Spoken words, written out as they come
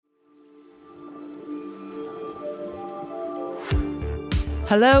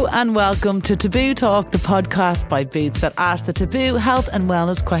Hello and welcome to Taboo Talk, the podcast by Boots that asks the taboo health and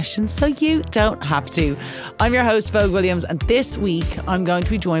wellness questions so you don't have to. I'm your host, Vogue Williams, and this week I'm going to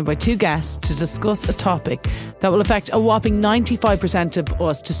be joined by two guests to discuss a topic that will affect a whopping 95% of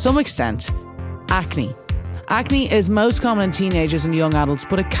us to some extent: acne. Acne is most common in teenagers and young adults,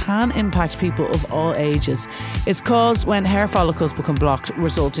 but it can impact people of all ages. It's caused when hair follicles become blocked,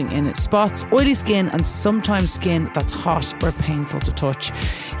 resulting in spots, oily skin, and sometimes skin that's hot or painful to touch.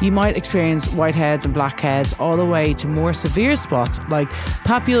 You might experience whiteheads and blackheads, all the way to more severe spots like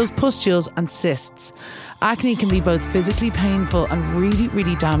papules, pustules, and cysts. Acne can be both physically painful and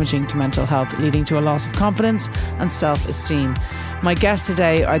really damaging to mental health, leading to a loss of confidence and self-esteem. My guests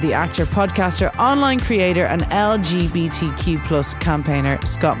today are the actor, podcaster, online creator and LGBTQ plus campaigner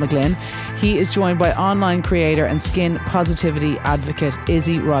Scott McGlynn. He is joined by online creator and skin positivity advocate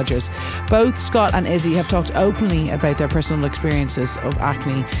Izzy Rogers. Both Scott and Izzy have talked openly about their personal experiences of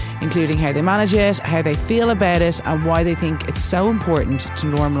acne, including how they manage it, how they feel about it, and why they think it's so important to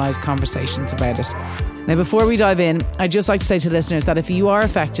normalise conversations about it. Now, before we dive in, I'd just like to say to listeners that if you are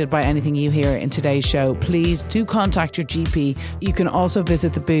affected by anything you hear in today's show, please do contact your GP. You can also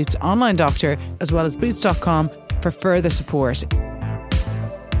visit the Boots online doctor as well as boots.com for further support.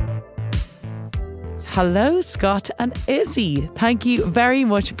 Hello, Scott and Izzy. Thank you very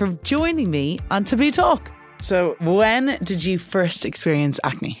much for joining me on Taboo Talk. So, when did you first experience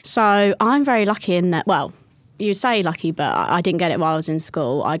acne? So, I'm very lucky in that, well, you'd say lucky, but I didn't get it while I was in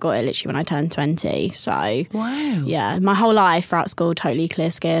school. I got it literally when I turned 20. So, wow. Yeah, my whole life throughout school, totally clear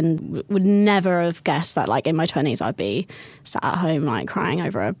skin. Would never have guessed that, like, in my 20s, I'd be sat at home, like, crying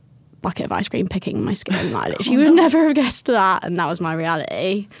over a bucket of ice cream, picking my skin. Like, literally would never have guessed that. And that was my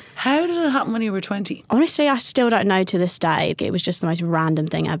reality. How did it happen when you were 20? Honestly, I still don't know to this day. It was just the most random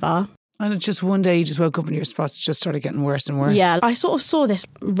thing ever. And it just one day you just woke up and your spots just started getting worse and worse. Yeah, I sort of saw this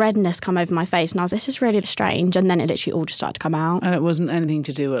redness come over my face and I was like, this is really strange. And then it literally all just started to come out. And it wasn't anything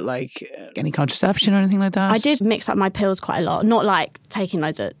to do with like any contraception or anything like that? I did mix up my pills quite a lot. Not like taking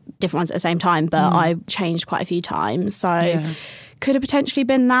loads of different ones at the same time, but I changed quite a few times. So could have potentially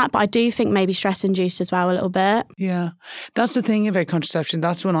been that, but I do think maybe stress induced as well a little bit. Yeah, that's the thing about contraception.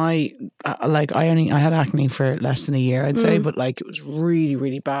 That's when I had acne for less than a year, I'd say, but like it was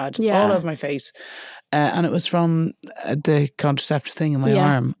really bad all over my face. And it was from the contraceptive thing in my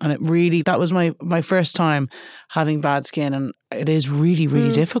arm. And that was my first time having bad skin. And it is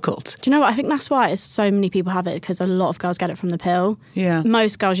really difficult. Do you know what? I think that's why so many people have it, because a lot of girls get it from the pill. Yeah.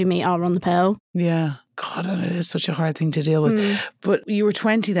 Most girls you meet are on the pill. Yeah. God, and it is such a hard thing to deal with. But you were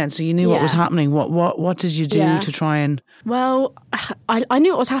 20 then, so you knew what was happening. What did you do to try and... Well, I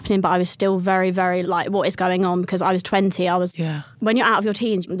knew what was happening, but I was still very like, what is going on? Because I was 20. When you're out of your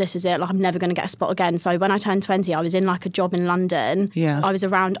teens, this is it. Like, I'm never going to get a spot again. So when I turned 20, I was in like a job in London. Yeah. I was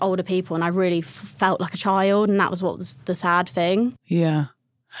around older people and I really felt like a child. And that was what was the sad thing. Yeah.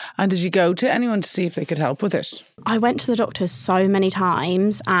 And did you go to anyone to see if they could help with it? I went to the doctor so many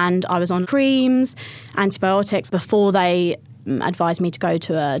times and I was on creams, antibiotics before they advised me to go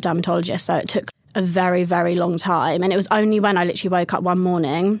to a dermatologist. So it took a very long time. And it was only when I literally woke up one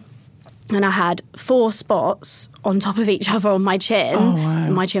morning and I had 4 spots on top of each other on my chin. Oh, wow.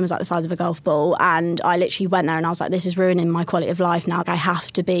 My chin was like the size of a golf ball. And I literally went there and I was like, this is ruining my quality of life now. I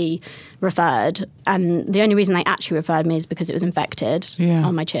have to be referred. And the only reason they actually referred me is because it was infected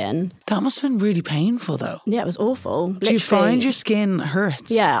on my chin. That must have been really painful though. Yeah, it was awful. Do you find your skin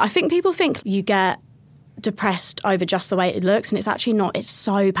hurts? Yeah, I think people think you get depressed over just the way it looks, and it's actually not. It's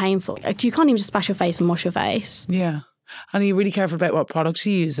so painful. Like, you can't even just splash your face and wash your face. Yeah. And are you really careful about what products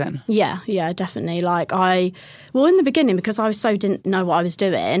you use then? Yeah, definitely. Like in the beginning, because I didn't know what I was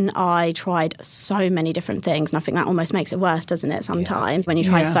doing, I tried so many different things. And I think that almost makes it worse, doesn't it, sometimes, when you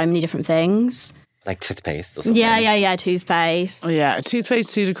try so many different things. Like toothpaste or something? Yeah, toothpaste. Oh, yeah,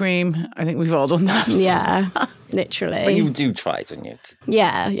 toothpaste, Sudocreme. I think we've all done that. Yeah, literally. But you do try, don't you?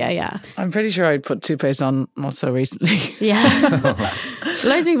 Yeah. I'm pretty sure I'd put toothpaste on not so recently. Yeah.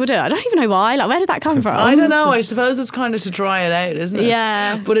 Loads of people do it. I don't even know why. Like, where did that come from? I don't know. I suppose it's kind of to dry it out, isn't it?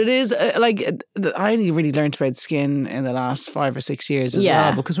 Yeah. But it is, I only really learned about skin in the last 5 or 6 years as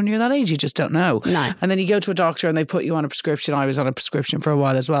well, because when you're that age, you just don't know. No. And then you go to a doctor and they put you on a prescription. I was on a prescription for a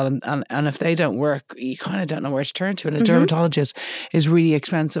while as well. And if they don't work, you kind of don't know where to turn to. And a dermatologist is really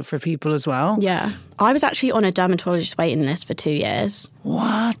expensive for people as well. Yeah. I was actually on a dermatologist waiting list for 2 years.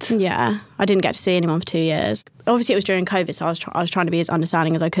 What? Yeah. I didn't get to see anyone for 2 years. Obviously, it was during COVID, so I was trying to be as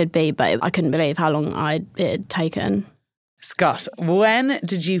understanding as I could be, but I couldn't believe how long it had taken. Scott, when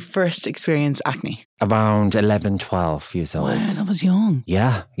did you first experience acne? Around 11, 12 years old. Wow, that was young.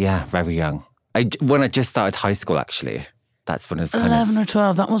 Yeah, very young. When I just started high school, actually. that's when it's kind 11 or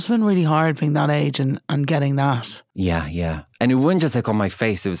 12. That must have been really hard being that age and getting that. Yeah. And it wasn't just like on my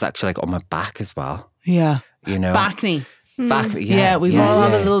face, it was actually like on my back as well. Yeah. You know? Backney. Back, Yeah, we've all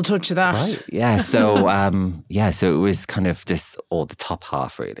had a little touch of that. Right? Yeah, so so it was kind of just all the top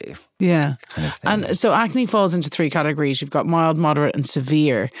half, really. Yeah. Kind of thing. And so acne falls into 3 categories. You've got mild, moderate and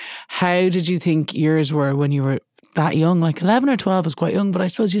severe. How did you think yours were when you were that young? Like 11 or 12 is quite young, but I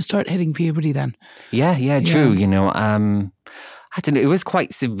suppose you start hitting puberty then. Yeah, true. You know, I don't know, it was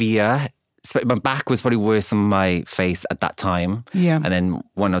quite severe. My back was probably worse than my face at that time. Yeah. And then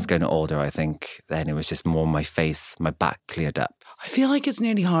when I was getting older, I think then it was just more my face, my back cleared up. I feel like it's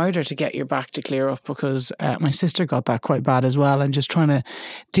nearly harder to get your back to clear up because my sister got that quite bad as well, and just trying to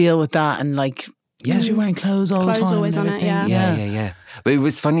deal with that and like, because you're wearing clothes all the time. Clothes always and on it, everything. Yeah. But it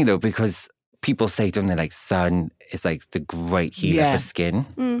was funny though, because people say, don't they, like sun is like the great healer for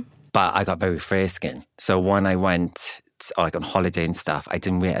skin. But I got very fair skin. So when I went like on holiday and stuff, I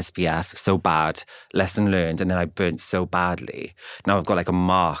didn't wear SPF, so bad, lesson learned, and then I burnt so badly. Now I've got like a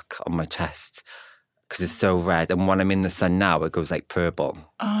mark on my chest because it's so red, and when I'm in the sun now, it goes like purple.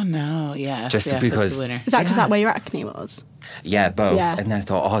 Oh no, yeah, Just SPF because- is the winner. Is that because that where your acne was? Yeah, both. Yeah. And then I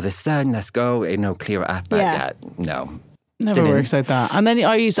thought, oh, the sun, let's go, clear it up. But Yeah. no. Never Didn't. works like that. And then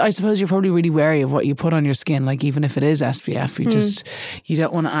I suppose you're probably really wary of what you put on your skin. Like even if it is SPF, you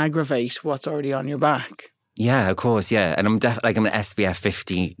don't want to aggravate what's already on your back. Yeah, of course, yeah. And I'm definitely I'm an SPF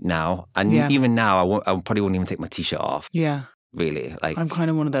 50 now. And even now, I probably won't even take my t-shirt off, Yeah. really. Like, I'm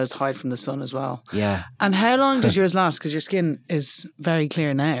kind of one of those hide from the sun as well. yeah. And how long does yours last? Because your skin is very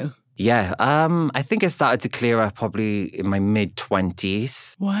clear now. Yeah, I think it started to clear up probably in my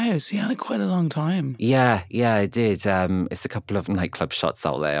mid-20s. Wow, so you had it quite a long time. Yeah, I did. It's a couple of nightclub shots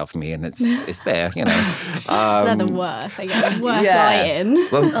out there of me, and it's there, you know. They're the worst. I get the worst lighting.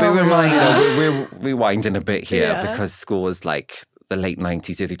 Well, bear in mind, though, we're rewinding a bit here Yeah. because school was like the late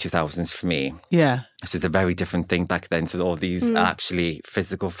 90s, early 2000s for me. Yeah. This was a very different thing back then. So all these are actually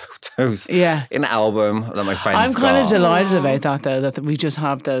physical photos Yeah. in an album that my friends I'm kind of got. delighted about that though, that we just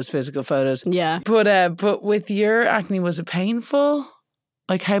have those physical photos. Yeah. But with your acne, was it painful?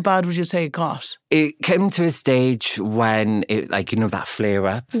 Like how bad would you say it got? It came to a stage when it, like, you know, that flare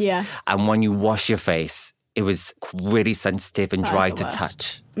up. Yeah. And when you wash your face, it was really sensitive and That is dry the to worst.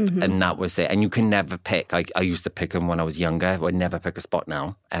 touch. And that was it. And you can never pick. I used to pick them when I was younger. I would never pick a spot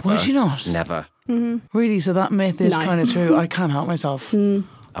now, ever. Would you not? Never. Really? So that myth is No. kind of true. I can't help myself.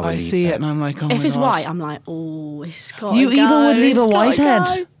 I see it and I'm like, oh my If it's God. white, I'm like, oh, it's got. You even would leave a white head?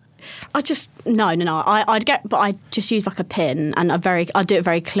 I just no. I'd get, but I just use like a pin, and I'd do it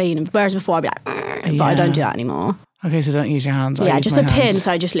very clean. Whereas before I'd be like, but I don't do that anymore. Okay, so don't use your hands. I Yeah, use just my a pin. hands.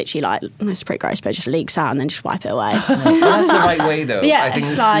 So I just literally like, it's pretty gross, but it just leaks out and then just wipe it away. That's the right way, though. Yeah, I think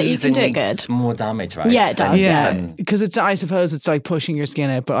it's the like, you squeezing can do it makes good. more damage, right? Yeah, it does. Yeah, because I suppose it's like pushing your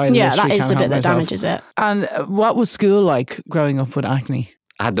skin out, but I Yeah, literally that is can't the help bit that myself. damages it. And what was school like growing up with acne?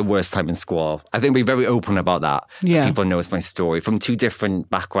 I had the worst time in school. I think we're very open about that. Yeah. People know it's my story from 2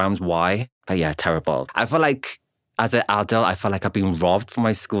 different backgrounds. Why? But yeah, terrible. I feel like as an adult, I felt like I've been robbed from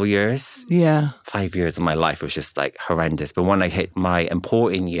my school years. Yeah. 5 years of my life was just like horrendous. But when I hit my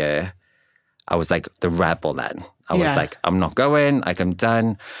important year, I was like the rebel then. I was Yeah. like, I'm not going, like I'm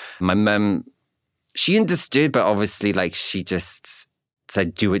done. My mum, she understood, but obviously like she just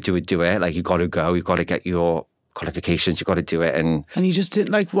said, do it. Like you got to go, you got to get your qualifications, you got to do it. And And you just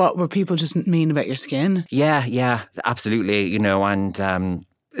didn't like, what were people just mean about your skin? yeah, absolutely. You know, and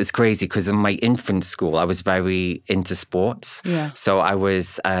it's crazy because in my infant school, I was very into sports. Yeah. So I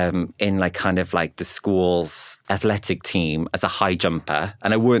was in like kind of like the school's athletic team as a high jumper.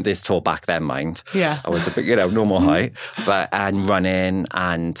 And I weren't this tall back then, mind. Yeah. I was a bit, normal height. And running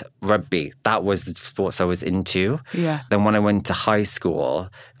and rugby. That was the sports I was into. Yeah. Then when I went to high school,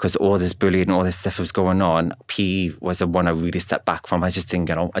 because all this bullying and all this stuff was going on, PE was the one I really stepped back from. I just didn't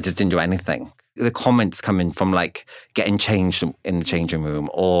get on. I just didn't do anything. The comments coming from like getting changed in the changing room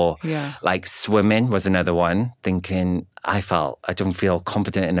or like swimming was another one, thinking I don't feel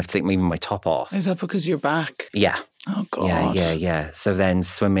confident enough to take even my top off. Is that because you're back? Yeah. Oh, God. Yeah. So then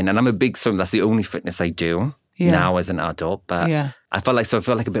swimming, and I'm a big swimmer. That's the only fitness I do now as an adult. But I feel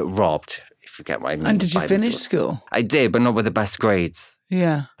like a bit robbed, if you get what I mean. And did you by finish this. school? I did, but not with the best grades.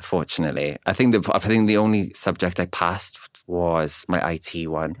 Yeah. Fortunately, I think the only subject I passed was my IT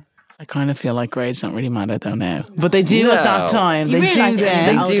one. I kind of feel like grades don't really matter though now. But they do at that No. time. You They do realise it then.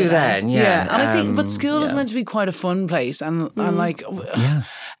 when They older do though. then, yeah. And I think, but school is yeah. meant to be quite a fun place. And I'm like,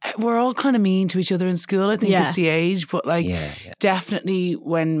 we're all kind of mean to each other in school. I think it's the age, but like definitely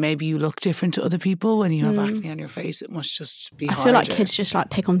when maybe you look different to other people, when you have acne on your face, it must just be harder. I feel like kids just like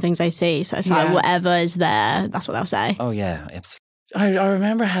pick on things they see. So it's like whatever is there, that's what they'll say. Oh yeah, absolutely. I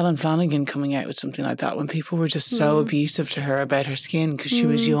remember Helen Flanagan coming out with something like that when people were just so abusive to her about her skin because she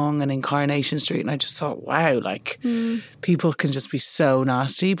was young and in Coronation Street. And I just thought, wow, like people can just be so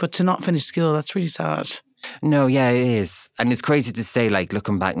nasty. But to not finish school, that's really sad. No, yeah, it is. And it's crazy to say, like,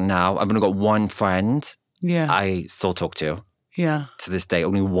 looking back now, I've only got one friend I still talk to. Yeah. To this day,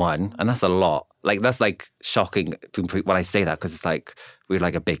 only one. And that's a lot. Like, that's like shocking when I say that because it's like we're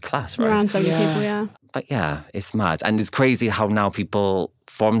like a big class, right? Around so many people, But yeah, it's mad. And it's crazy how now people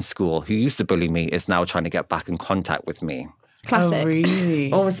from school who used to bully me is now trying to get back in contact with me. Classic. Oh, really?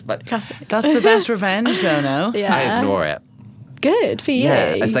 But classic. That's the best revenge though, no? Yeah. I ignore it. Good for you.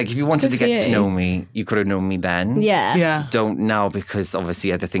 Yeah, it's like if you wanted to get to know me, you could have known me then. Yeah. Yeah. Don't now because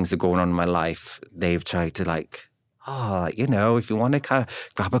obviously other things are going on in my life. They've tried to like, you know, if you want to kind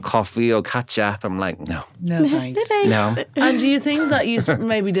of grab a coffee or catch up, I'm like, no. No thanks. No. And do you think that you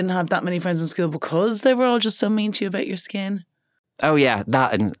maybe didn't have that many friends in school because they were all just so mean to you about your skin? Oh yeah,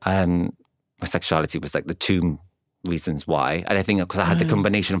 that and my sexuality was like the two reasons why. And I think because I had the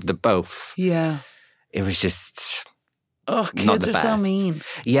combination of the both. Yeah. It was just... Oh, kids not the are best. so mean.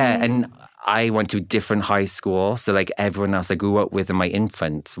 Yeah, and I went to a different high school. So like everyone else I grew up with in my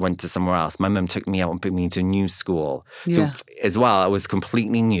infants went to somewhere else. My mum took me out and put me into a new school. Yeah. So as well, I was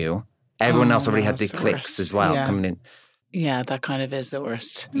completely new. Everyone else already had their cliques as well coming in. Yeah, that kind of is the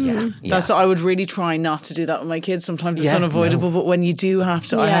worst. Yeah. That's what I would really try not to do that with my kids. Sometimes it's unavoidable, but when you do have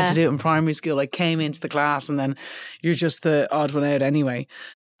to, I had to do it in primary school. I came into the class and then you're just the odd one out anyway.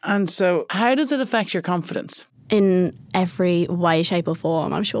 And so how does it affect your confidence? In every way, shape or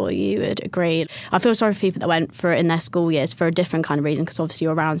form, I'm sure you would agree. I feel sorry for people that went for it in their school years for a different kind of reason because obviously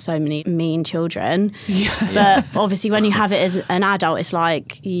you're around so many mean children. But obviously when you have it as an adult, it's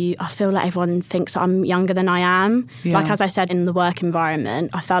like I feel like everyone thinks I'm younger than I am. Like as I said, in the work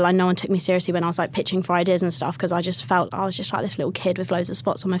environment, I felt like no one took me seriously when I was like pitching for ideas and stuff because I just felt I was just like this little kid with loads of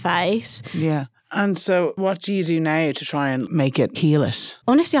spots on my face. Yeah. And so what do you do now to try and make it heal it?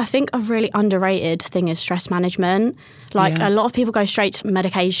 Honestly, I think a really underrated thing is stress management. Like a lot of people go straight to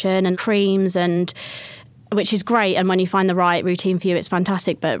medication and creams and which is great. And when you find the right routine for you, it's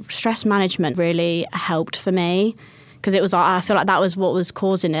fantastic. But stress management really helped for me because it was like, I feel like that was what was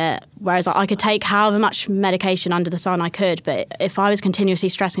causing it. Whereas I could take however much medication under the sun I could. But if I was continuously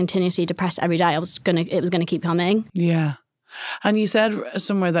stressed, continuously depressed every day, it was going to keep coming. Yeah. And you said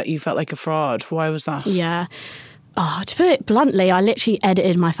somewhere that you felt like a fraud. Why was that? Yeah. Oh, to put it bluntly, I literally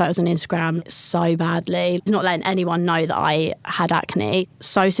edited my photos on Instagram so badly. Not letting anyone know that I had acne.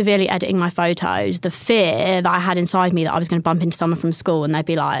 So severely editing my photos. The fear that I had inside me that I was going to bump into someone from school and they'd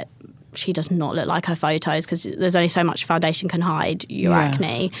be like, she does not look like her photos because there's only so much foundation can hide your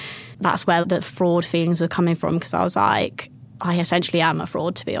acne. That's where the fraud feelings were coming from because I was like... I essentially am a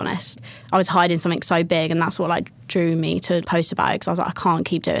fraud, to be honest. I was hiding something so big and that's what like drew me to post about it because I was like, I can't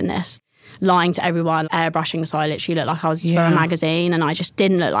keep doing this. Lying to everyone, airbrushing so I literally looked like I was for a magazine and I just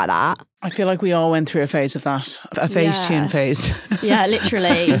didn't look like that. I feel like we all went through a phase of that, a Facetune phase. Yeah,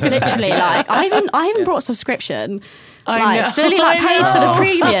 literally. Like I even brought a subscription. Like fully like paid for the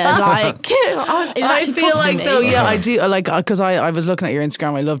premium. Like I feel like me. Though, yeah, I do. Like because I was looking at your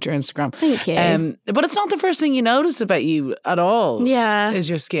Instagram. I loved your Instagram. Thank you. But it's not the first thing you notice about you at all. Yeah, is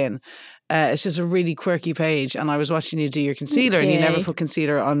your skin. It's just a really quirky page, and I was watching you do your concealer, and you never put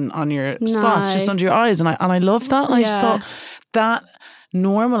concealer on your spots, just under your eyes, and I love that. And I just thought that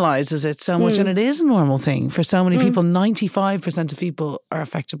normalizes it so much, and it is a normal thing for so many people. 95% of people are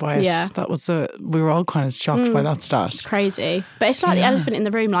affected by it. Yeah. That was we were all kind of shocked by that stat. It's crazy, but it's like the elephant in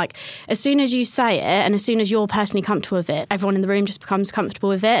the room. Like as soon as you say it, and as soon as you're personally comfortable with it, everyone in the room just becomes comfortable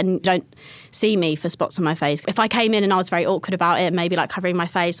with it, and you don't see me for spots on my face. If I came in and I was very awkward about it, maybe like covering my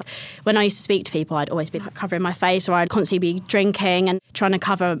face. When I used to speak to people, I'd always be like covering my face, or I'd constantly be drinking and trying to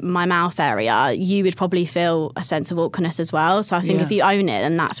cover my mouth area. You would probably feel a sense of awkwardness as well. So I think if you own it,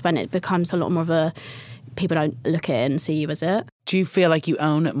 and that's when it becomes a lot more of a, people don't look at it and see you as it. Do you feel like you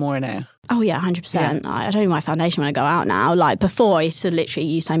own it more now? Oh yeah, 100%. I don't use my foundation when I go out now. Like before, I used to literally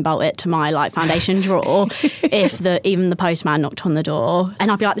Usain Bolt it to my like foundation drawer if even the postman knocked on the door, and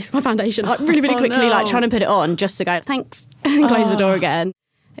I'd be like, "This is my foundation," like really quickly, like trying to put it on just to go thanks and close the door again.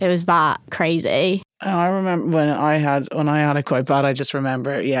 It was that crazy. I remember when I had it quite bad. I just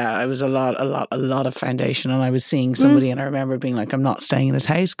remember, I was a lot of foundation, and I was seeing somebody, and I remember being like, I'm not staying in this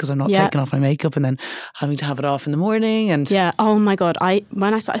house because I'm not taking off my makeup, and then having to have it off in the morning. And oh my god,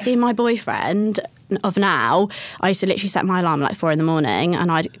 when I started seeing my boyfriend, of now, I used to literally set my alarm like 4 a.m.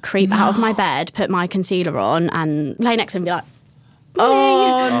 and I'd creep out of my bed, put my concealer on and lay next to him and be like, morning.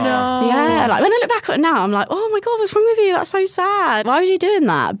 Oh, no. Yeah, like when I look back at it now, I'm like, oh my God, what's wrong with you? That's so sad. Why was you doing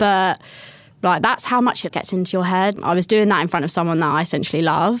that? But like, that's how much it gets into your head. I was doing that in front of someone that I essentially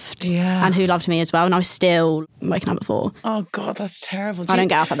loved and who loved me as well. And I was still waking up at 4. Oh, God, that's terrible. I don't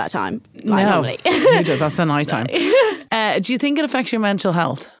get up at that time. Like, no, normally. who does? That's the night time. Do you think it affects your mental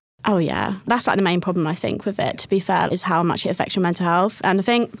health? Oh, yeah. That's like the main problem, I think, with it, to be fair, is how much it affects your mental health. And I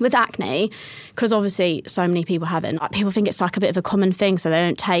think with acne, because obviously so many people have it, like, people think it's like a bit of a common thing, so they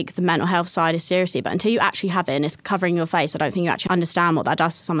don't take the mental health side as seriously. But until you actually have it and it's covering your face, I don't think you actually understand what that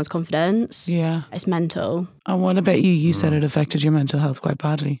does to someone's confidence. Yeah. It's mental. And what about you? You said it affected your mental health quite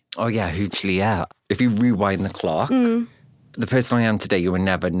badly. Oh, yeah, hugely, yeah. If you rewind the clock, the person I am today, you will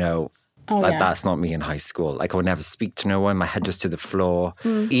never know. Oh, like, that's not me in high school. Like, I would never speak to no one. My head was to the floor.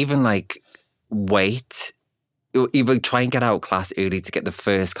 Even, like, wait. Either try and get out of class early to get the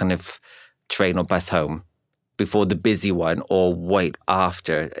first kind of train or bus home before the busy one, or wait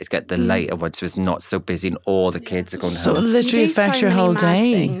after to get the later one so it's not so busy and all the kids are going So it home. literally affects your whole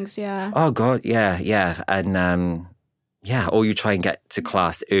day. Things, yeah. Oh, God, yeah. And, or you try and get to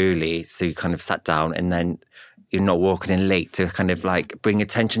class early so you kind of sat down and then you're not walking in late to kind of like bring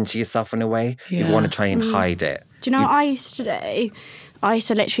attention to yourself in a way. Yeah. You want to try and hide it. Do you know what I used to do? I used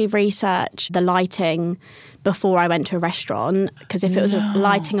to literally research the lighting before I went to a restaurant, because if it was a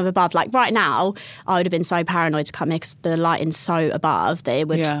lighting of above, like right now, I would have been so paranoid to come here because the lighting's so above that it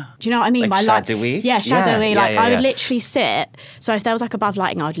would. Yeah. Do you know what I mean? Like shadowy? Yeah, shadowy. Yeah, I would literally sit. So if there was like above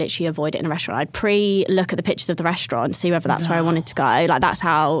lighting, I would literally avoid it in a restaurant. I'd look at the pictures of the restaurant, see whether that's where I wanted to go. Like, that's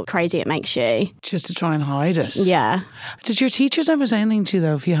how crazy it makes you. Just to try and hide it. Yeah. Did your teachers ever say anything to you,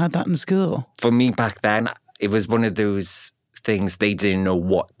 though, if you had that in school? For me back then, it was one of those things they didn't know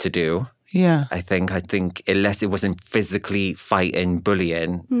what to do. Yeah. I think unless it wasn't physically fighting,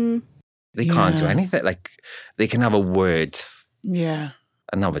 bullying, they can't do anything. Like, they can have a word. Yeah.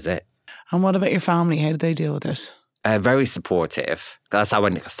 And that was it. And what about your family? How did they deal with it? Very supportive. That's how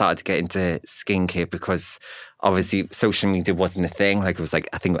I started to get into skincare, because obviously social media wasn't a thing. Like, it was like,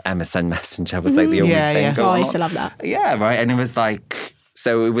 I think MSN Messenger was like the only thing going on. I used to love that. Yeah, right. And it was like,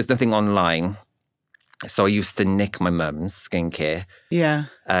 so it was nothing online. So I used to nick my mum's skincare. Yeah.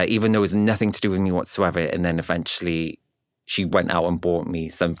 Even though it was nothing to do with me whatsoever. And then eventually she went out and bought me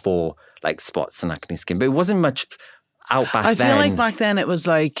some for like spots and acne skin. But it wasn't much out back then. I feel like back then it was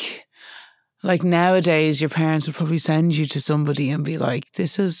like nowadays your parents would probably send you to somebody and be like,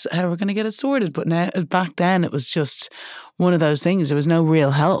 this is how we're going to get it sorted. But now, back then it was just one of those things. There was no real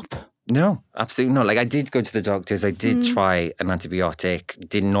help. No, absolutely not. Like, I did go to the doctors. I did try an antibiotic.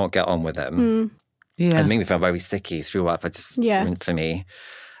 Did not get on with them. Yeah. It made me feel very sicky, threw up. It just went for me.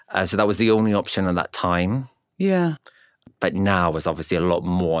 So that was the only option at that time. Yeah. But now there's obviously a lot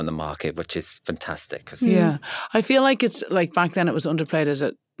more on the market, which is fantastic. Yeah. I feel like it's like back then it was underplayed as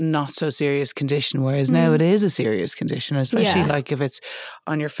a not so serious condition, whereas now it is a serious condition, especially like if it's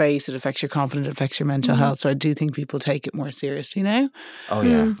on your face, it affects your confidence, it affects your mental health. So I do think people take it more seriously now. Oh,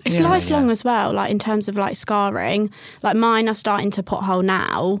 yeah. It's lifelong as well, like in terms of like scarring. Like, mine are starting to pothole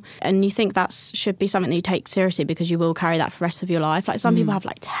now, and you think that should be something that you take seriously because you will carry that for the rest of your life. Like, some people have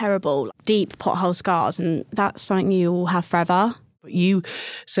like terrible, deep pothole scars, and that's something you will have forever. But you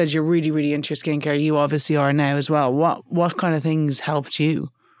said you're really, really into your skincare. You obviously are now as well. What kind of things helped you?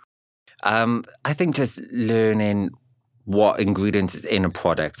 I think just learning what ingredients is in a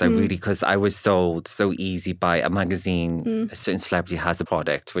product. I really, because I was sold so easy by a magazine, a certain celebrity has a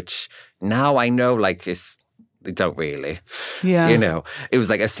product, which now I know, like, they don't really. Yeah. You know, it was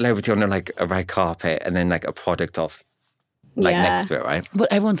like a celebrity on like a red carpet and then like a product off like next to it, right?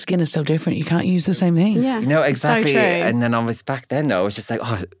 But everyone's skin is so different. You can't use the same thing. Yeah. You know, exactly. So true. And then I was back then though, I was just like,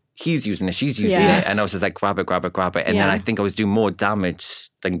 oh, he's using it, she's using it. And I was just like, grab it. And then I think I was doing more damage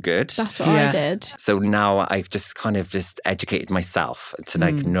than good. That's what I did. So now I've just kind of just educated myself to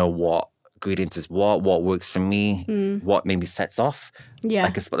like know what ingredients is what works for me, what maybe sets off.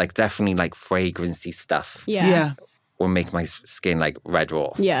 Yeah. Like definitely like fragrancy stuff. Yeah. Will make my skin like red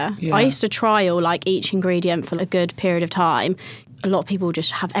raw. Yeah. I used to trial like each ingredient for a good period of time. A lot of people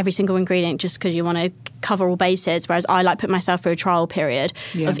just have every single ingredient just because you want to cover all bases, whereas I like put myself through a trial period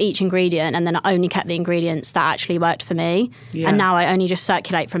of each ingredient, and then I only kept the ingredients that actually worked for me. And now I only just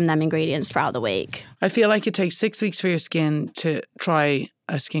circulate from them ingredients throughout the week. I feel like it takes 6 weeks for your skin to try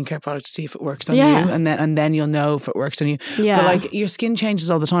a skincare product to see if it works on Yeah. you, and then you'll know if it works on you. Yeah. But like your skin changes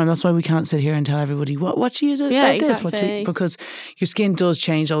all the time. That's why we can't sit here and tell everybody what to use it Yeah, like this, exactly. because your skin does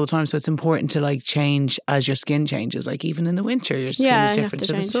change all the time. So it's important to like change as your skin changes. Like even in the winter, your skin Yeah, is you have different to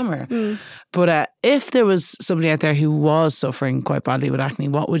to the change. summer. But if there was somebody out there who was suffering quite badly with acne,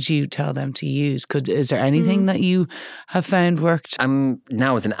 what would you tell them to use? Is there anything that you have found worked?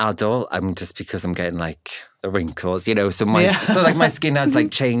 Now as an adult, just because I'm getting like the wrinkles, so my skin has like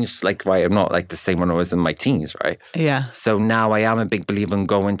changed. Like, right, I'm not like the same when I was in my teens, right? Yeah. So now I am a big believer in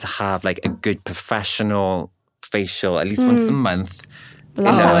going to have like a good professional facial at least once a month.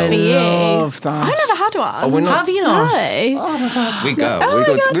 Love that for you. love that. I've never had one. Oh, we're not. Have you not? No. Oh my God. We all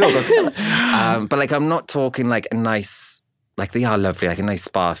go together. But like, I'm not talking like a nice, like they are lovely, like a nice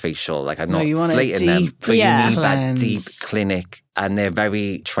spa facial. Like I'm not you want a slating them, deep but you need that cleanse. deep clinic, and they're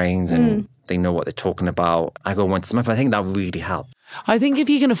very trained and they know what they're talking about. I go once a month. I think that really helps. I think if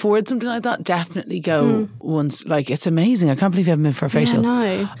you can afford something like that, definitely go once. Like, it's amazing. I can't believe you haven't been for a facial. Yeah,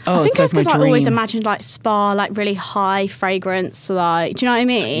 no. Oh, I think it's that's because like my I always dream. imagined like spa, like really high fragrance. Like, do you know what I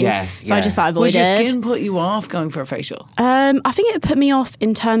mean? Yes, So I yeah. just like Would avoided. your skin put you off going for a facial? I think it would put me off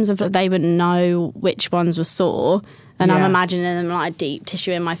in terms of that they wouldn't know which ones were sore. And I'm Yeah. imagining them like deep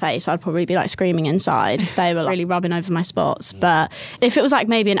tissue in my face. I'd probably be like screaming inside if they were like, really rubbing over my spots. But if it was like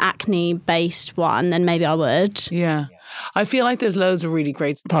maybe an acne based one, then maybe I would. Yeah. I feel like there's loads of really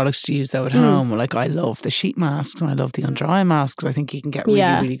great products to use though at home. Like I love the sheet masks and I love the under eye masks. I think you can get really,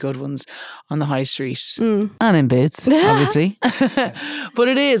 Yeah. really good ones on the high street and in Boots, obviously. But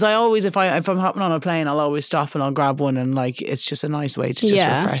it is. I always, if I'm hopping on a plane, I'll always stop and I'll grab one, and like it's just a nice way to just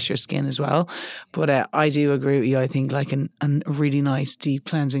Yeah. refresh your skin as well. But I do agree with you. I think like a really nice deep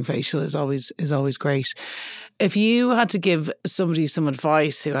cleansing facial is always great. If you had to give somebody some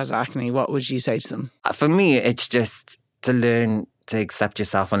advice who has acne, what would you say to them? For me, it's just to learn to accept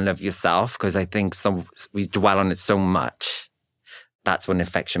yourself and love yourself, because I think we dwell on it so much. That's when it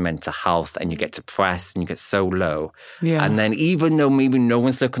affects your mental health, and you get depressed and you get so low. Yeah. And then even though maybe no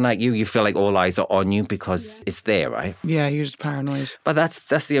one's looking at you, you feel like all eyes are on you because it's there, right? Yeah, you're just paranoid. But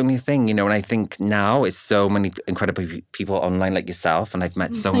that's the only thing, and I think now it's so many incredible people online like yourself, and I've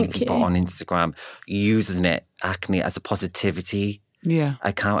met so many Thank people you. on Instagram using acne as a positivity Yeah.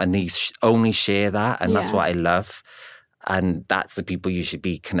 account, and they only share that, and that's Yeah. what I love. And that's the people you should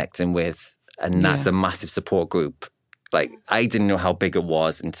be connecting with, and that's Yeah. a massive support group. Like, I didn't know how big it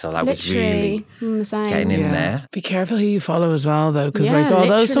was until I was Literally. really I'm the same. getting in Yeah. there. Be careful who you follow as well, though, because Yeah, like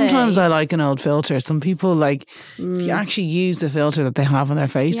although sometimes I literally. like an old filter, some people like if you actually use the filter that they have on their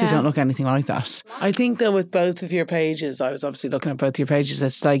face, they Yeah. don't look anything like that. I think though with both of your pages, I was obviously looking at both your pages.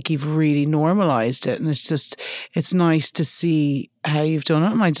 It's like you've really normalized it, and it's nice to see how you've done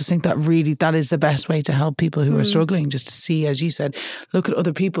it. And I just think that is the best way to help people who are struggling, just to see, as you said, look at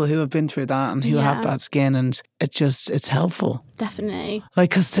other people who have been through that and who have Yeah. bad skin, and it's helpful. Definitely. Like,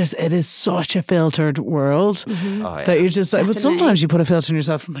 because it is such a filtered world Oh, yeah. that you're just like, but Definitely. sometimes you put a filter on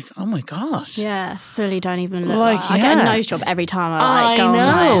yourself, I'm like, oh my God. Yeah, fully don't even look Like, like I get yeah. a nose job every time I I go online.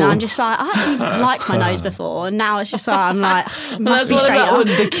 know. And I'm just like, I actually liked my nose before, and now it's just like, I'm like, That's must be what is straight that up. one,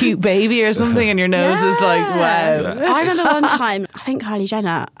 the cute baby or something, and your nose is like, wow. I remember one time, I think Kylie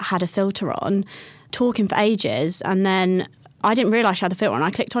Jenner had a filter on, talking for ages, and then I didn't realise she had the filter on.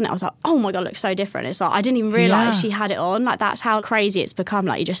 I clicked on it. I was like, oh my God, it looks so different. It's like, I didn't even realise Yeah. she had it on. Like, that's how crazy it's become.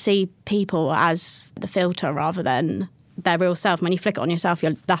 Like, you just see people as the filter rather than their real self. When you flick it on yourself,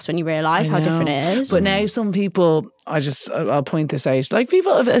 that's when you realise how different it is. But now some people, I'll point this out. Like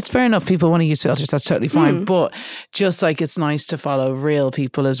people, it's fair enough. People want to use filters. That's totally fine. But just like it's nice to follow real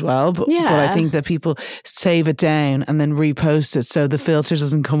people as well. But I Yeah. think that people save it down and then repost it so the filter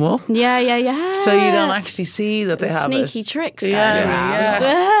doesn't come up. yeah. So you don't actually see that they have Sneaky it. tricks going Yeah.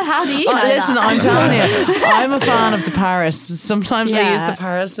 around. How do you know Listen, that? I'm telling you, I'm a fan of the Paris. Sometimes I use Yeah. the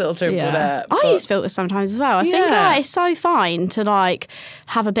Paris filter, Yeah. but I use filters sometimes as well. I think Yeah. like, it's so fine to like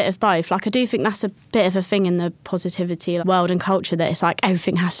have a bit of both. Like I do think that's a bit of a thing in the positivity world and culture, that it's like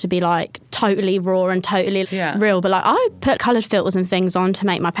everything has to be like totally raw and totally Yeah. real. But like I put coloured filters and things on to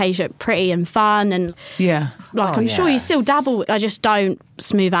make my page look pretty and fun, and yeah. like I'm sure you still dabble. I just don't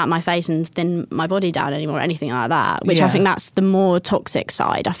smooth out my face and thin my body down anymore or anything like that, which Yeah. I think that's the more toxic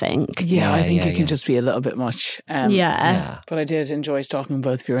side, I think. Yeah, I think Yeah, it can yeah. just be a little bit much. Yeah. But I did enjoy stalking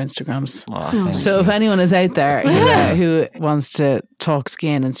both of your Instagrams. Oh, thank So you. if anyone is out there who wants to talk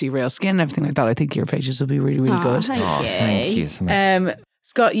skin and see real skin and everything like that, I think your pages will be really, really Oh, good. Thank you so much.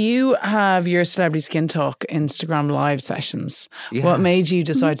 Scott, you have your Celebrity Skin Talk Instagram live sessions. Yeah. What made you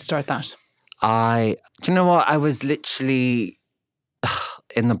decide to start that? Do you know what? I was literally,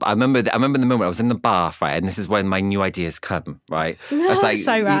 I remember the moment I was in the bath, right? And this is when my new ideas come, right? It's like,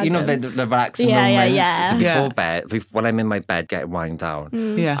 so random. You know, the relaxing moments. So before bed, when I'm in my bed getting wound down,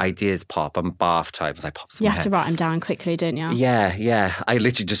 ideas pop on bath times. I pop some. You have to write them down quickly, don't you? Yeah. I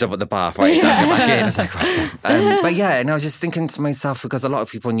literally just up at the bath, right? Back in. It's like, right. But yeah, and I was just thinking to myself, because a lot of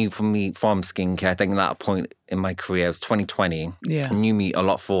people knew me from skincare. I think at that point in my career, it was 2020. Yeah. Knew me a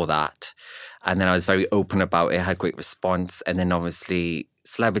lot for that. And then I was very open about it, had great response. And then obviously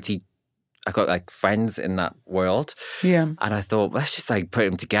celebrity, I got like friends in that world. Yeah. And I thought, let's just like put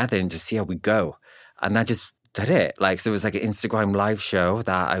them together and just see how we go. And I just did it. Like, so it was like an Instagram live show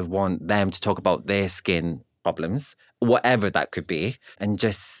that I want them to talk about their skin problems, whatever that could be, and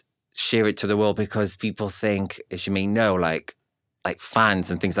just share it to the world, because people think, as you may know, like fans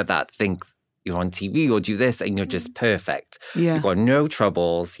and things like that think you're on TV or do this and you're just perfect. Yeah. You've got no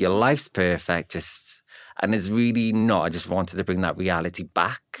troubles. Your life's perfect. And it's really not. I just wanted to bring that reality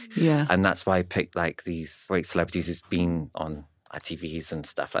back. Yeah. And that's why I picked like these great celebrities who's been on TVs and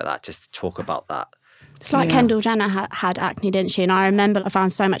stuff like that, just to talk about that. It's like Kendall Jenner had acne, didn't she? And I remember I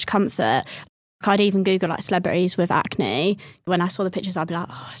found so much comfort. I'd even Google like celebrities with acne. When I saw the pictures, I'd be like,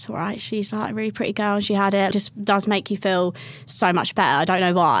 oh, it's all right. She's like a really pretty girl and she had it. It just does make you feel so much better. I don't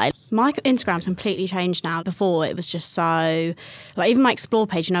know why. My Instagram's completely changed now. Before, it was just so, like even my Explore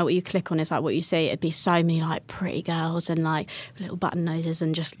page, you know, what you click on is like what you see. It'd be so many like pretty girls and like little button noses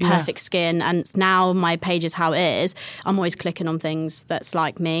and just perfect skin. And now my page is how it is. I'm always clicking on things that's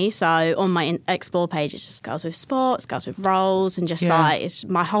like me. So on my Explore page, it's just girls with spots, girls with rolls, and just like, it's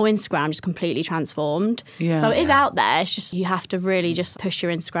my whole Instagram just completely transformed. So it is out there. It's just you have to really just push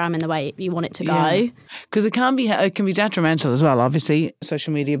your Instagram in the way you want it to go. Because it can be detrimental as well, obviously,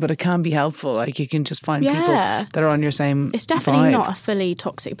 social media, but it can be helpful. Like you can just find people that are on your same It's definitely vibe. not a fully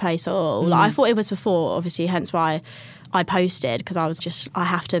toxic place at all. Like, I thought it was before, obviously, hence why I posted, because I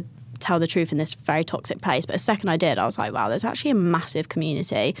have to tell the truth in this very toxic place. But the second I did, I was like, wow, there's actually a massive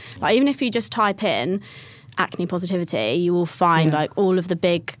community. Like even if you just type in acne positivity, you will find like all of the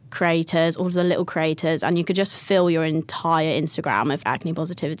big creators, all of the little creators, and you could just fill your entire Instagram with acne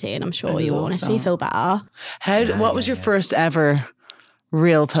positivity, and I'm sure you'll honestly feel better. What was your first ever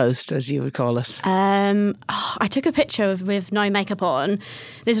real post, as you would call it? I took a picture with no makeup on.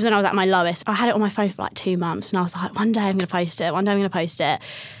 This was when I was at my lowest. I had it on my phone for like 2 months, and I was like, one day I'm going to post it.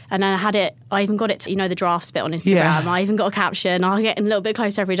 And then I even got it to, you know, the drafts bit on Instagram. Yeah. I even got a caption. I get a little bit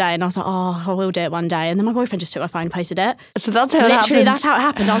closer every day. And I was like, oh, I will do it one day. And then my boyfriend just took my phone and posted it. So that's how it happened. Literally, that's how it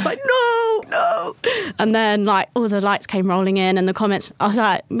happened. I was like, no. And then like all the likes came rolling in and the comments. I was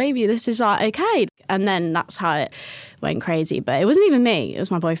like, maybe this is like okay. And then that's how it went crazy. But it wasn't even me. It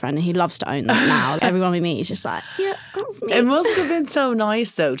was my boyfriend, and he loves to own that now. Everyone we meet is just like, yeah, that's me. It must have been so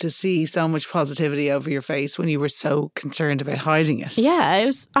nice, though, to see so much positivity over your face when you were so concerned about hiding it. Yeah, it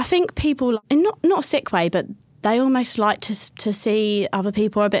was. I think people, in not a sick way, but they almost like to see other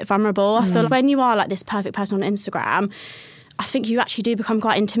people are a bit vulnerable. I feel like when you are like this perfect person on Instagram, I think you actually do become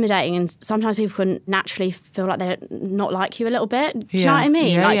quite intimidating, and sometimes people can naturally feel like they're not like you a little bit. Do you know what I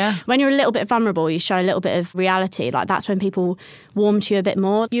mean? When you're a little bit vulnerable, you show a little bit of reality. Like that's when people warm to you a bit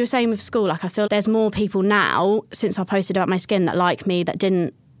more. You were saying with school, like I feel there's more people now since I posted about my skin that like me that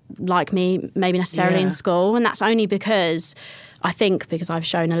didn't like me maybe necessarily in school, and that's only because I've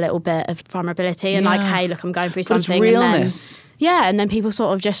shown a little bit of vulnerability and like, hey, look, I'm going through something. It's realness. And then people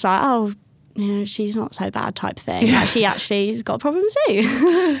sort of just like, oh, you know, she's not so bad type thing. Like, she actually's got problems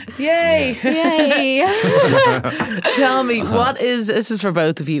too. Yay. Tell me, this is for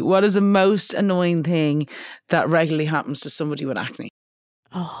both of you, what is the most annoying thing that regularly happens to somebody with acne?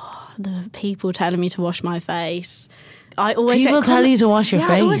 Oh, the people telling me to wash my face. I always people tell you to wash your face?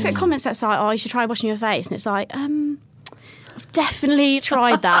 I always get comments that's like, oh, you should try washing your face. And it's like, I've definitely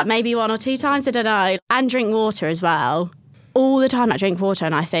tried that maybe 1 or 2 times, I don't know. And drink water as well. All the time I drink water,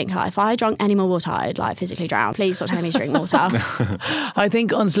 and I think like, if I drank any more water, I'd like physically drown. Please stop telling me to drink water. I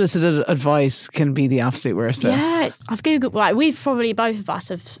think unsolicited advice can be the absolute worst though. Yeah, I've Googled, like we've probably both of us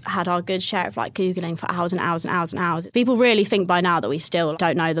have had our good share of like Googling for hours and hours and hours and hours. People really think by now that we still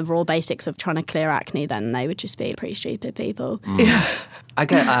don't know the raw basics of trying to clear acne, then they would just be pretty stupid people. I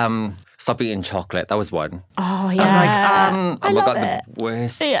get stop eating chocolate. That was one. Oh yeah. I was like, I love got it. the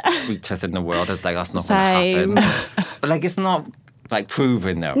worst sweet tooth in the world. It's like that's not Same. going to happen. But like it's not like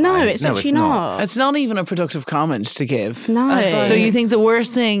proven though. No, right? it's actually not. It's not even a productive comment to give. No. So you think the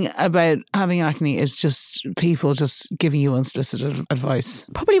worst thing about having acne is just people just giving you unsolicited advice?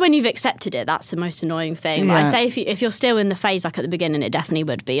 Probably when you've accepted it, that's the most annoying thing. Yeah. Like, say if you're still in the phase like at the beginning, it definitely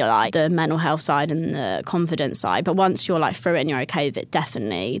would be like the mental health side and the confidence side. But once you're like through it and you're okay with it,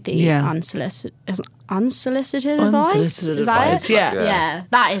 definitely the unsolicited. unsolicited advice. Is that it? Yeah.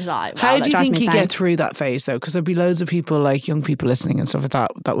 That is like, wow, how do you think you get through that phase though? Because there'd be loads of people, like young people listening and stuff like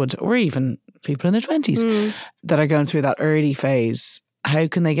that would, or even people in their 20s that are going through that early phase. How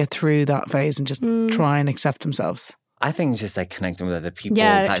can they get through that phase and just try and accept themselves? I think just like connecting with other people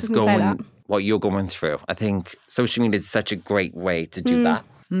that's going what you're going through. I think social media is such a great way to do that.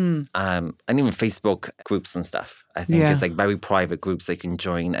 And even Facebook groups and stuff. I think it's like very private groups they can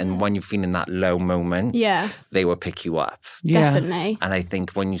join. And when you're feeling that low moment, they will pick you up. Definitely. And I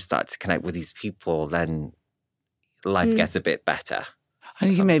think when you start to connect with these people, then life gets a bit better. And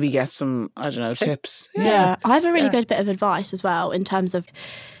you can maybe get some, I don't know, tips. Yeah. I have a really good bit of advice as well in terms of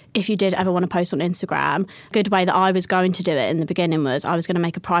if you did ever want to post on Instagram. A good way that I was going to do it in the beginning was I was going to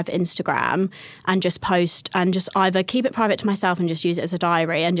make a private Instagram and just post and just either keep it private to myself and just use it as a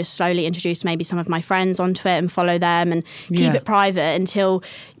diary and just slowly introduce maybe some of my friends onto it and follow them and keep it private until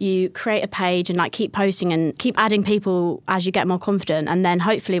you create a page and like keep posting and keep adding people as you get more confident. And then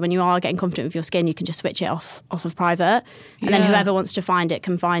hopefully when you are getting confident with your skin, you can just switch it off of private. And then whoever wants to find it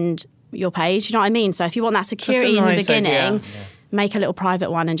can find your page. You know what I mean? So if you want that security in the beginning, make a little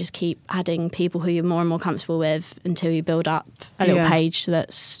private one and just keep adding people who you're more and more comfortable with until you build up a little page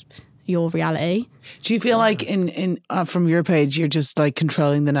that's your reality. Do you feel like in from your page you're just like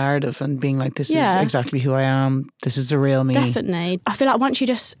controlling the narrative and being like, this is exactly who I am, this is the real me? Definitely. I feel like once you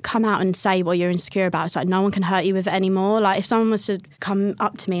just come out and say what you're insecure about, it's like no one can hurt you with it anymore. Like if someone was to come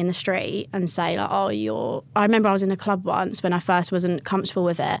up to me in the street and say like, I remember I was in a club once when I first wasn't comfortable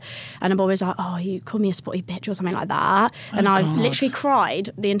with it and a boy was like, you called me a spotty bitch or something like that, and I literally cried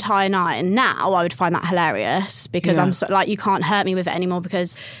the entire night. And now I would find that hilarious because I'm so, like, you can't hurt me with it anymore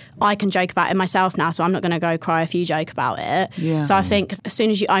because I can joke about it myself now, so I'm not going to go cry if you joke about it. So I think as soon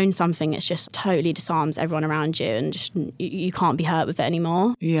as you own something, it's just totally disarms everyone around you and just you can't be hurt with it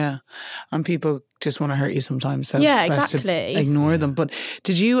anymore. And people just want to hurt you sometimes, so it's best to ignore them. But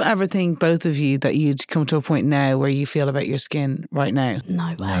did you ever think, both of you, that you'd come to a point now where you feel about your skin right now?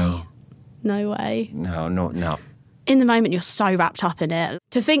 No way. No way. No. In the moment, you're so wrapped up in it.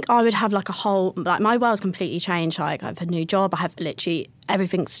 To think I would have like a whole, like my world's completely changed. Like I have a new job. I have literally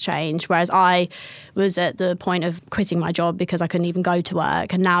everything's changed. Whereas I was at the point of quitting my job because I couldn't even go to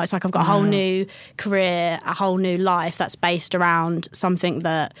work. And now it's like I've got a whole new career, a whole new life that's based around something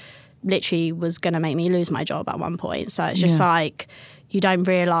that literally was going to make me lose my job at one point. So it's just like you don't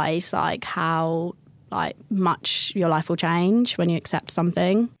realise like how like much your life will change when you accept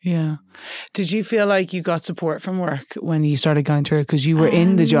something. Yeah. Did you feel like you got support from work when you started going through it? Because you were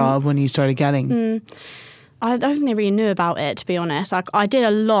in the job when you started getting... I don't think they really knew about it, to be honest. Like, I did a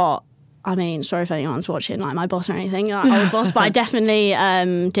lot. I mean, sorry if anyone's watching, like my boss or anything, like old boss, but I definitely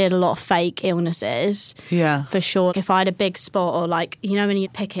did a lot of fake illnesses. Yeah. For sure. If I had a big spot or like, you know, when you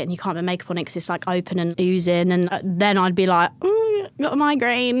pick it and you can't put makeup on it because it's like open and oozing, and then I'd be like, got a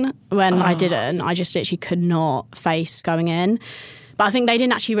migraine. When I didn't, I just literally could not face going in. But I think they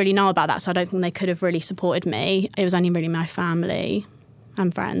didn't actually really know about that, so I don't think they could have really supported me. It was only really my family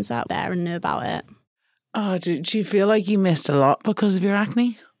and friends out there and knew about it. Oh, did you feel like you missed a lot because of your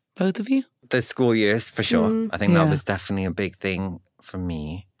acne? Both of you? The school years, for sure. I think that was definitely a big thing for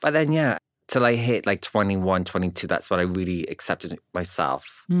me. But then, till I hit like 21, 22, that's when I really accepted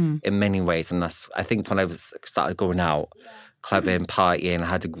myself in many ways. And that's, I think, when I started going out, clubbing, partying, I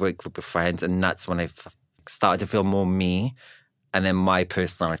had a great group of friends. And that's when I started to feel more me. And then my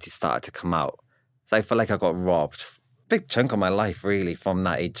personality started to come out. So I felt like I got robbed. Big chunk of my life, really, from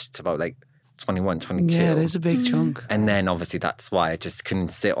that age to about like 21, 22. Yeah, it is a big chunk. And then obviously that's why I just couldn't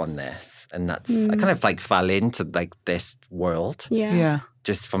sit on this. And that's, I kind of like fell into like this world. Yeah.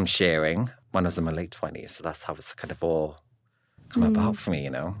 Just from sharing when I was in my late 20s. So that's how it's kind of all come about for me, you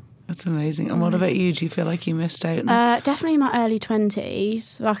know. That's amazing. And what about you? Do you feel like you missed out? Definitely my early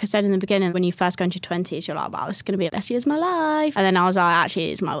 20s. Like I said in the beginning, when you first go into your 20s, you're like, wow, this is going to be the best years of my life. And then I was like,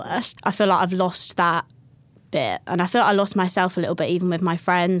 actually, it's my worst. I feel like I've lost that bit, and I feel like I lost myself a little bit even with my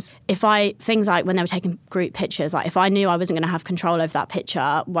friends. Things like when they were taking group pictures, like if I knew I wasn't going to have control over that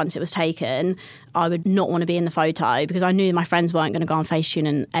picture once it was taken, I would not want to be in the photo because I knew my friends weren't going to go on Facetune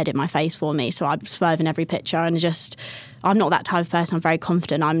and edit my face for me, so I'd swerve in every picture. And I'm not that type of person. I'm very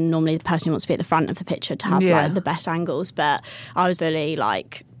confident. I'm normally the person who wants to be at the front of the picture to have like the best angles, but I was really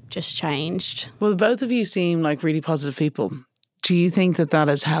like just changed. Well, both of you seem like really positive people. Do you think that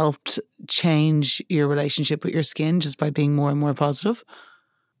has helped change your relationship with your skin just by being more and more positive?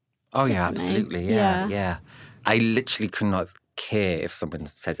 Oh, Definitely. yeah, absolutely. Yeah. I literally could not care if someone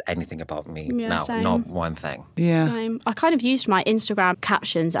says anything about me now. Same. Not one thing. Yeah. Same. I kind of used my Instagram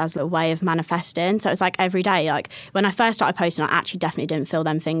captions as a way of manifesting. So it's like every day, like when I first started posting, I actually definitely didn't feel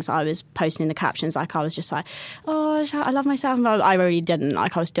them things I was posting in the captions. Like I was just like, oh, I love myself. But I really didn't.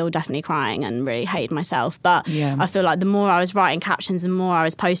 Like I was still definitely crying and really hated myself. But I feel like the more I was writing captions, the more I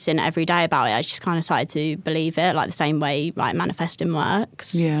was posting every day about it, I just kind of started to believe it, like the same way like manifesting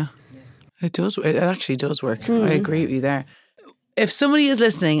works. Yeah. It does. It actually does work. I agree with you there. If somebody is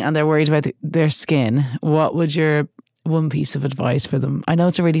listening and they're worried about their skin, what would your one piece of advice for them? I know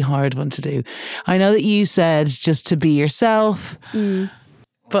it's a really hard one to do. I know that you said just to be yourself,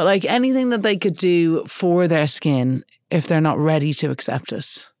 but like anything that they could do for their skin if they're not ready to accept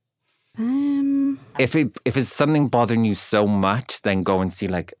it. If it's something bothering you so much, then go and see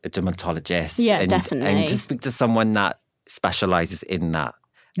like a dermatologist. Yeah, definitely. And just speak to someone that specialises in that.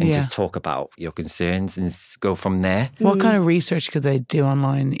 And just talk about your concerns and go from there. What kind of research could they do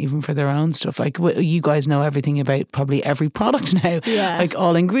online, even for their own stuff? Like, you guys know everything about probably every product now, like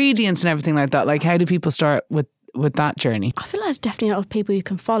all ingredients and everything like that. Like, how do people start with that journey? I feel like there's definitely a lot of people you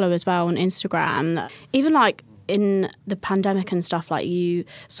can follow as well on Instagram. Even like in the pandemic and stuff, like you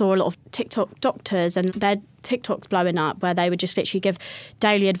saw a lot of TikTok doctors and their TikToks blowing up where they would just literally give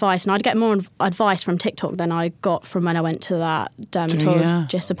daily advice, and I'd get more advice from TikTok than I got from when I went to that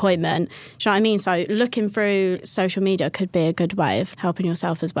dermatologist appointment. Do you know what I mean? So looking through social media could be a good way of helping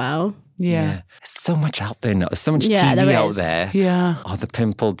yourself as well. Yeah. There's so much out there now. There's so much TV out there. Yeah. Oh, the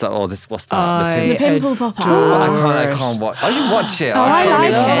pimple. Oh, this. What's that? The pimple pop-up. I can't watch. Oh, you watch it. I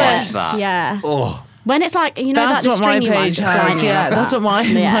can't like watch it. that. Yeah. Oh. When it's like, you know, that's that the what my stringy page ones, has. Yeah, that's what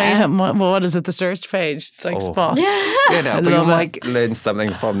my what is it? The search page. It's like spots. You know, but you might learn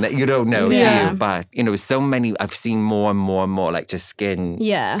something from that. You don't know, do you? But you know, so many. I've seen more and more like just skin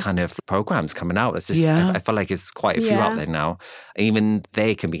kind of programs coming out. It's just I feel like it's quite a few out there now. Even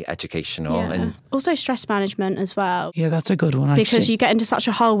they can be educational and also stress management as well. Yeah, that's a good one. Actually. Because you get into such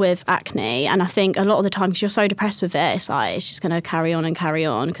a hole with acne, and I think a lot of the time because you're so depressed with it, it's like it's just going to carry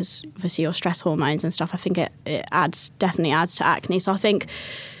on because obviously your stress hormones and stuff. I think it definitely adds to acne. So I think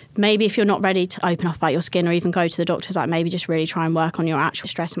maybe if you're not ready to open up about your skin or even go to the doctors, like maybe just really try and work on your actual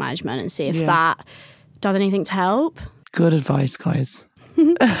stress management and see if that does anything to help. Good advice, guys. Oh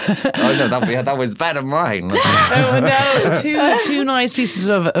no, that was better than mine. Two nice pieces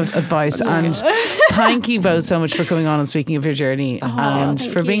of advice, and thank you both so much for coming on and speaking of your journey and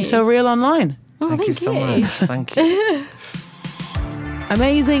for being so real online. Thank you so much. Thank you.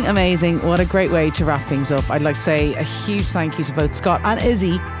 Amazing, amazing. What a great way to wrap things up. I'd like to say a huge thank you to both Scott and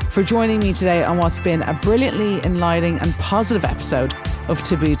Izzy for joining me today on what's been a brilliantly enlightening and positive episode of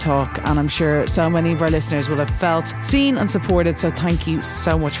Taboo Talk. And I'm sure so many of our listeners will have felt seen and supported. So thank you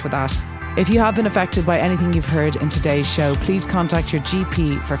so much for that. If you have been affected by anything you've heard in today's show, please contact your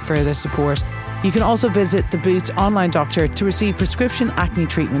GP for further support. You can also visit the Boots online doctor to receive prescription acne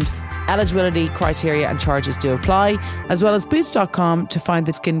treatment. Eligibility criteria and charges do apply, as well as boots.com to find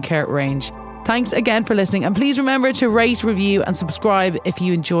the skincare range. Thanks again for listening, and please remember to rate, review and subscribe if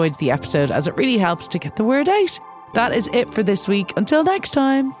you enjoyed the episode, as it really helps to get the word out. That is it for this week. Until next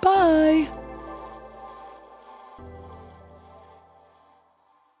time, bye.